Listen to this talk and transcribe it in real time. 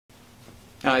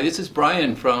Hi, this is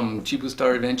Brian from Chibu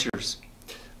Star Adventures.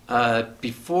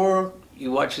 Before you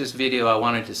watch this video, I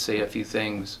wanted to say a few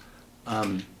things.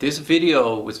 This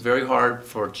video was very hard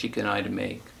for Chica and I to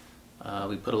make.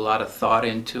 We put a lot of thought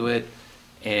into it,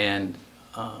 and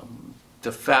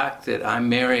the fact that I'm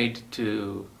married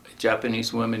to a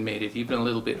Japanese woman made it even a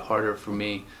little bit harder for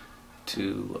me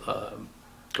to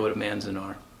go to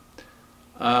Manzanar.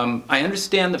 I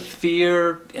understand the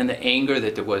fear and the anger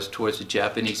that there was towards the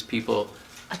Japanese people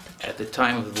at the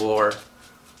time of the war,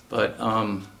 but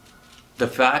the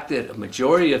fact that a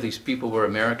majority of these people were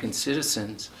American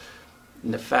citizens,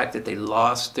 and the fact that they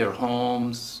lost their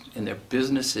homes and their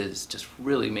businesses just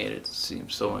really made it seem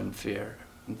so unfair.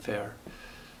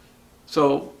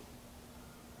 So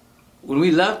when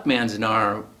we left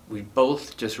Manzanar, we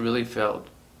both just really felt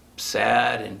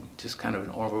sad and just kind of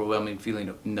an overwhelming feeling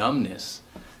of numbness.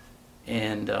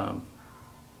 And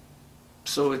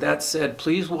so with that said,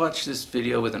 please watch this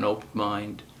video with an open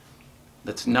mind.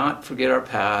 Let's not forget our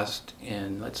past,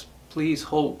 and let's please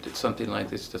hope that something like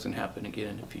this doesn't happen again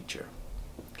in the future.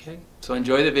 Okay? So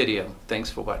enjoy the video. Thanks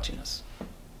for watching us.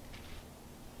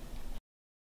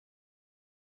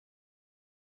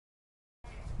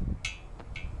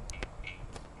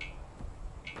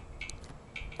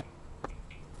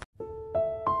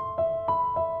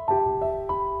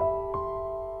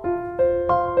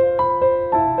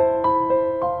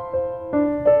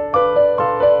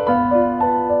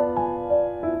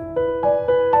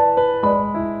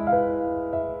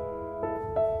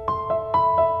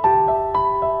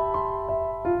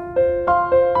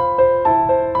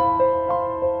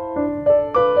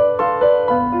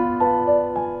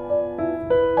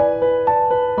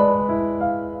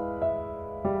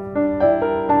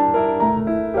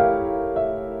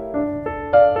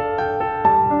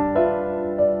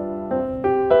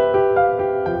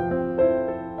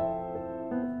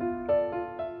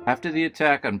 After the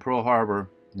attack on Pearl Harbor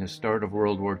and the start of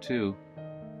World War II,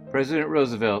 President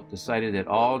Roosevelt decided that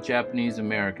all Japanese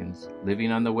Americans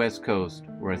living on the West Coast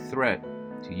were a threat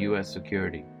to U.S.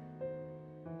 security.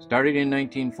 Starting in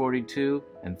 1942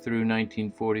 and through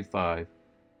 1945,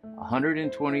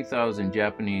 120,000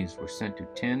 Japanese were sent to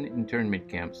 10 internment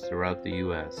camps throughout the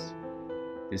U.S.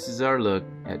 This is our look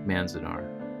at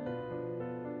Manzanar.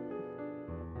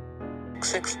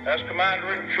 As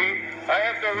Commander-in-Chief, I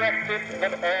have directed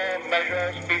that all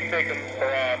measures be taken for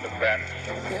our defense.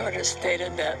 The order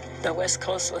stated that the West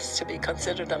Coast was to be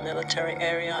considered a military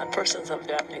area, and persons of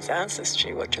Japanese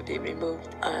ancestry were to be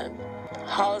removed and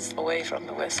housed away from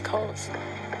the West Coast.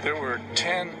 There were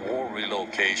 10 war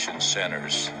relocation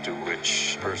centers to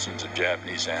which persons of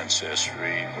Japanese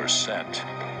ancestry were sent.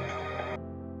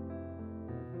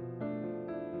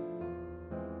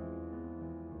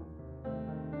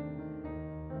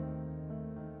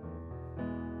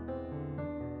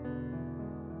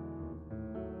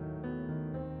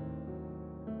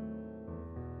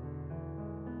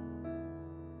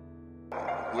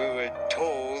 We were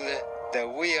told that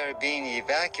we are being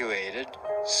evacuated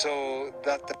so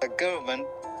that the government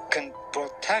can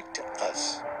protect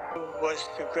us. Was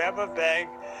to grab a bag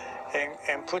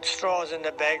and put straws in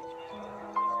the bag.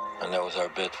 And that was our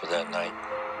bed for that night.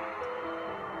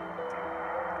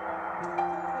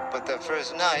 But the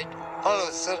first night, all of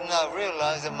a sudden I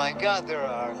realized that, my God, there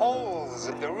are holes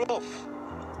in the roof.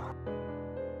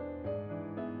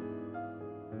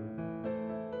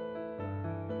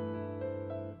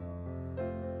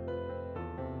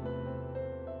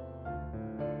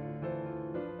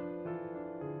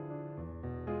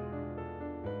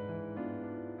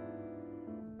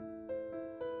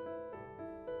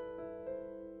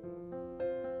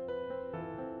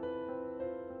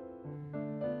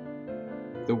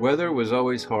 The weather was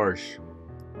always harsh,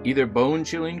 either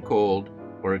bone-chilling cold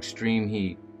or extreme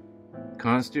heat.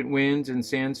 Constant winds and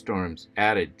sandstorms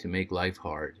added to make life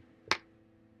hard.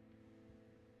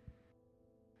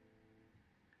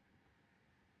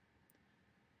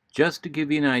 Just to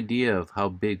give you an idea of how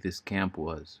big this camp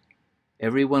was,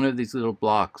 every one of these little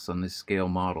blocks on this scale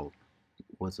model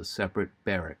was a separate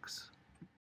barracks.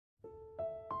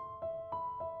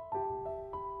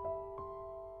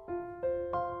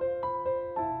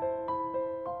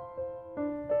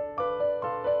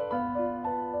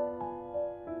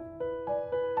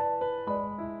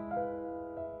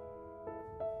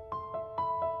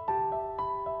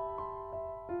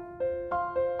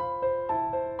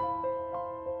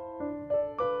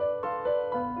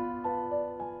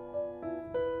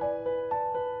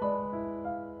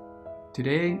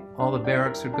 Today, all the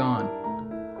barracks are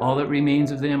gone. All that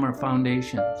remains of them are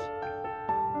foundations.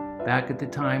 Back at the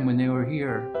time when they were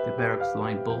here, the barracks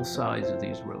lined both sides of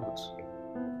these roads.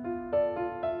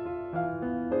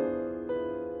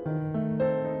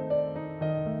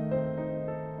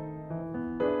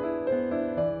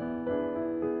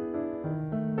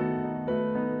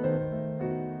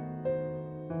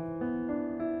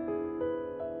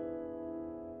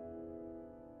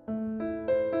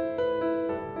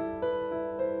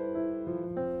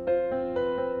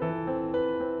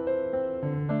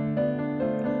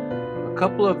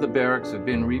 couple of the barracks have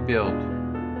been rebuilt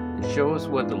and show us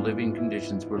what the living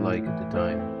conditions were like at the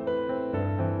time.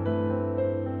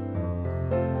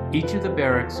 Each of the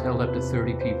barracks held up to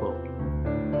 30 people,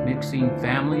 mixing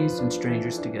families and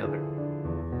strangers together.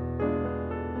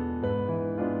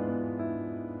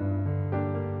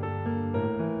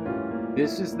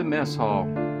 This is the mess hall,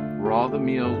 where all the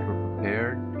meals were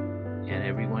prepared and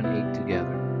everyone ate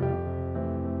together.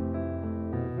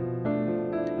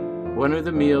 One of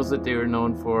the meals that they were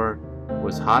known for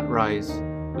was hot rice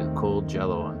with cold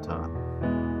jello on top.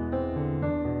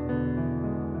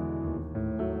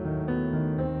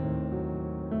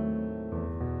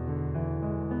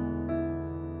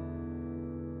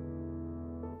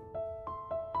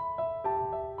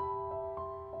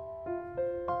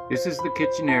 This is the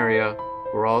kitchen area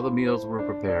where all the meals were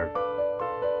prepared.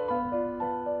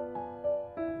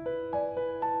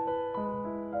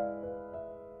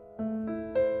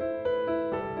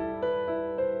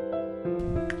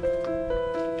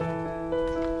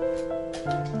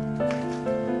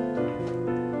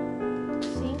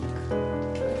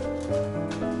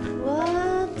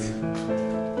 What?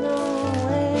 No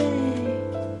way.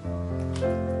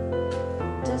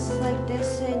 Just like they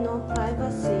say, no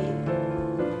privacy.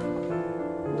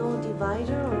 No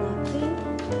divider or nothing?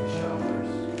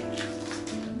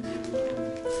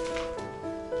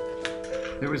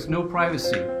 There was no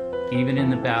privacy, even in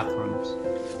the bathrooms.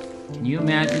 Can you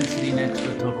imagine sitting next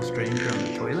to a total stranger on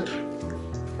the toilet?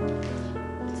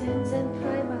 全然プ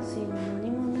ライバシーも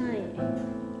何もない。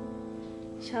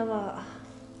シャワー。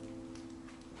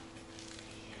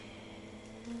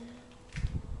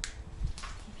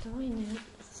ひどいね。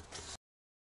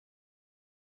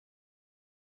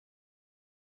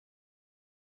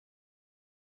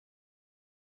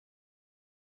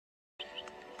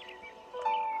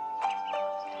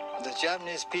The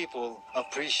Japanese people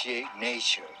appreciate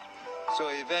nature. So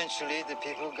eventually the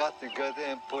people got together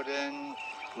and put in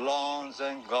lawns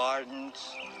and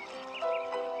gardens.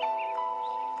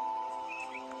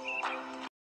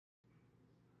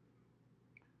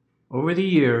 Over the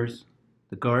years,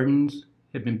 the gardens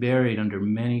had been buried under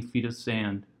many feet of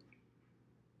sand.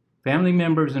 Family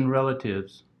members and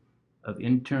relatives of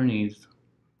internees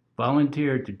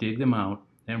volunteered to dig them out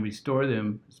and restore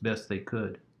them as best they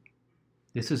could.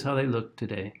 This is how they look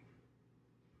today.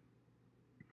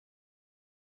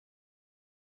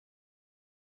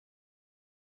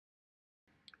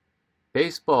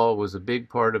 Baseball was a big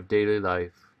part of daily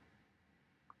life,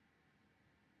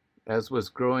 as was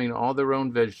growing all their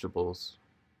own vegetables.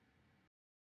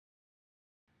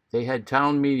 They had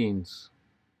town meetings,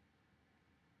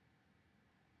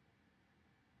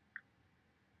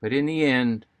 but in the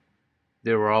end,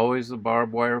 there were always the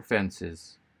barbed wire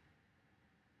fences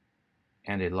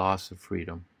and a loss of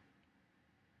freedom.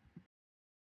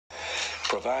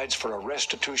 Provides for a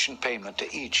restitution payment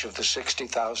to each of the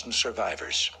 60,000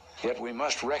 survivors. Yet we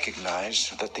must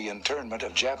recognize that the internment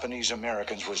of Japanese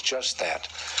Americans was just that,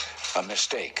 a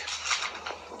mistake.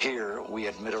 Here we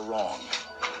admit a wrong.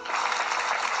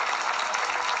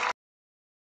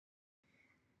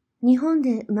 日本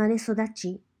で生まれ育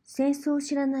ち、戦争を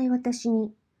知らない私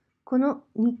に、この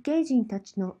日系人た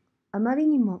ちのあまり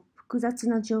にも複雑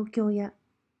な状況や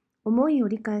思いを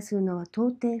理解するのは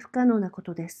到底不可能なこ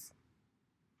とです。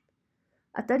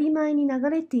当たり前に流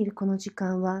れているこの時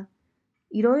間は、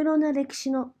いろいろな歴史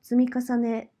の積み重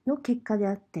ねの結果で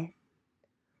あって、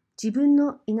自分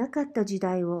のいなかった時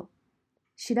代を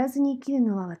知らずに生きる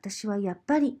のは私はやっ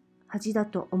ぱり恥だ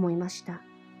と思いました。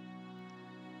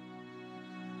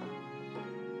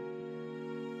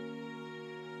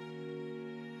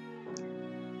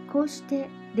こうして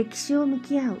歴史を向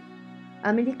き合う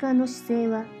アメリカの姿勢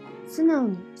は素直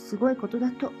にすごいこと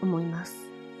だと思います。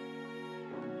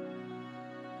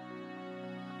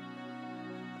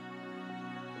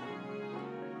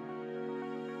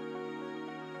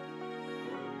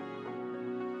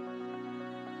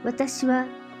私は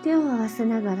手を合わせ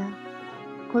ながら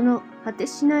この果て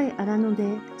しない荒野で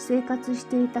生活し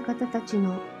ていた方たち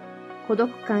の孤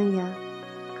独感や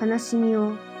悲しみ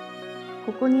を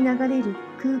ここに流れる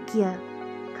空気や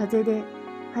風で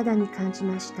肌に感じ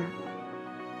ました。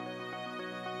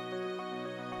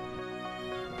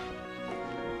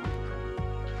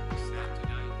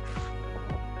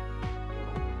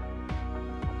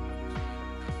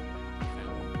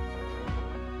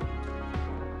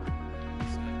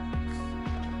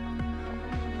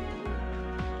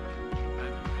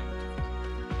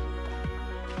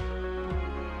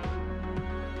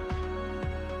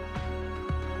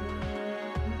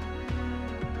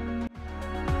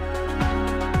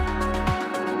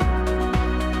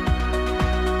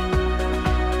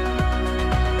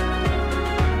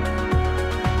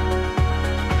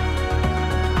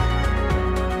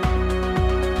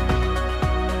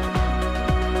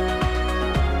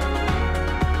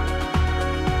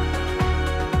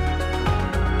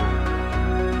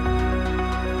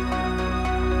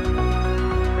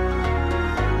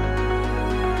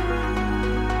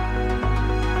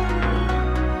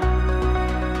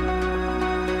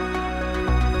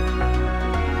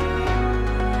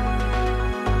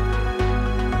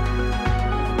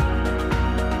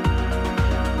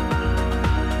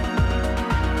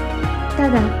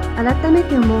改め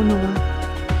て思うのは、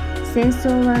戦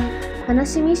争は悲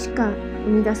しみしか生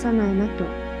み出さないなと。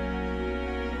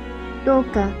どう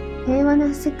か平和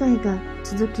な世界が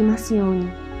続きますように。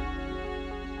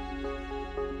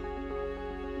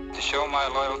To show my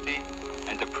loyalty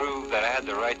and to prove that I had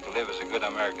the right to live as a good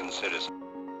American citizen.